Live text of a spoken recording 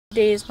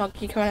DaZe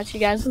Monkey coming at you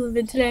guys with a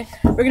vid today.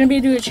 We're gonna be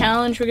doing a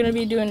challenge. We're gonna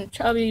be doing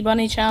Chubby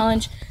Bunny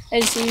challenge.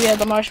 As you see, we have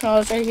the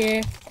marshmallows right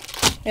here.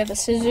 We have the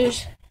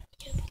scissors,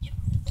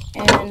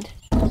 and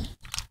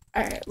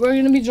alright, we're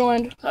gonna be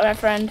joined by my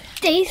friend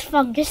DaZe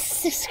Fungus.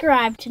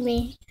 Subscribe to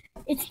me.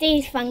 It's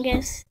DaZe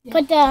Fungus. Yeah.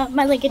 Put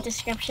my link in the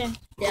description.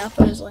 Yeah, I'll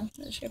put his link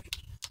in the description.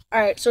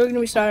 Alright, so we're gonna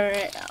be starting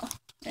right now.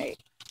 Alright.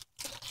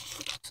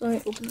 So let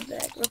me open the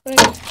bag real quick.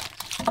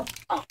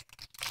 Oh.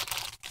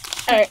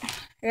 Alright,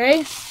 you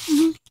ready?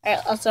 Mm-hmm.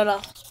 Alright, I'll start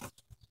off.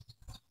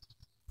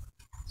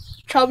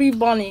 Chubby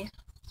Bunny.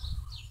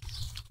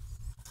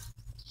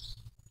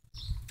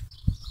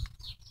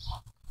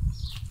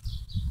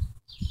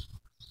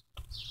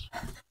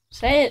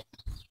 Say it.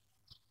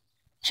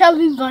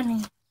 Chubby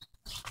Bunny.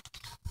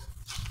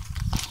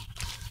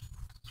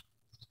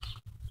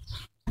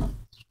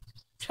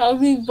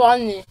 Chubby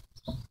Bunny.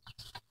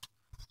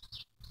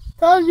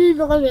 Chubby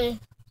Bunny.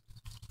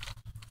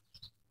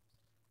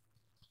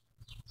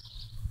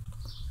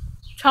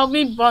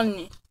 Chubby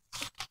Bunny.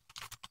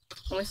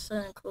 Let me sit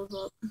and close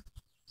up.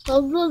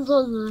 Chubby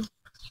Bunny.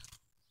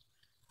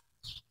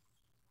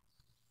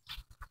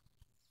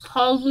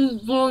 Chubby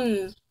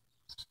Bunny.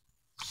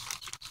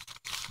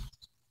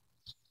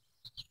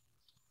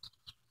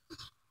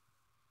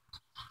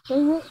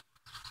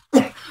 Chubby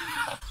Bunny.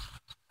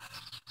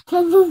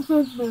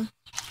 Chubby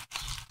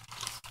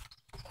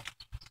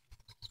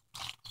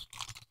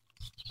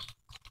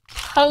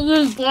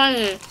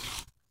Bunny.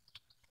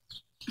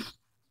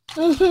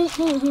 Chubby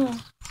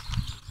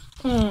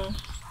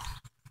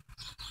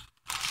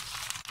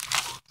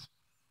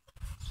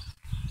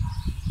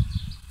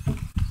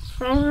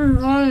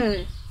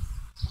Bunny.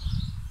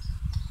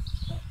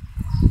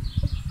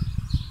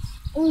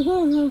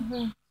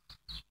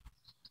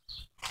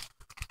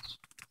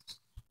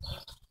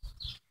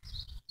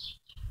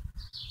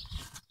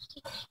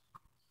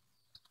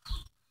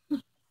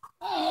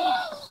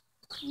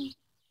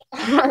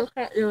 I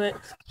can't do it.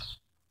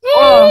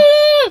 Oh.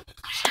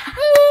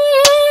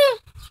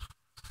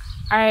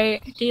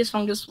 Alright, DaZe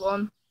Fungus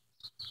won.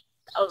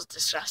 That was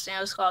disgusting.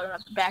 I was clogging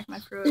up the back of my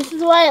throat. This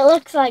is what it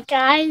looks like,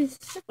 guys.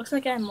 Looks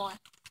like I had more.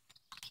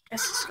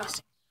 That's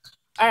disgusting.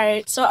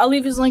 Alright, so I'll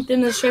leave his link in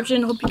the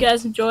description. Hope you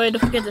guys enjoyed.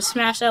 Don't forget to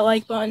smash that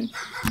like button.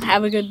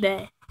 Have a good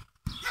day.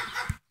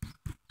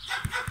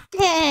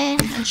 Yeah.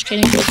 I'm just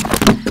kidding.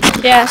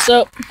 Yeah,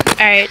 so,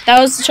 alright, that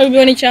was the Chubby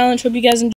Bunny challenge. Hope you guys enjoyed.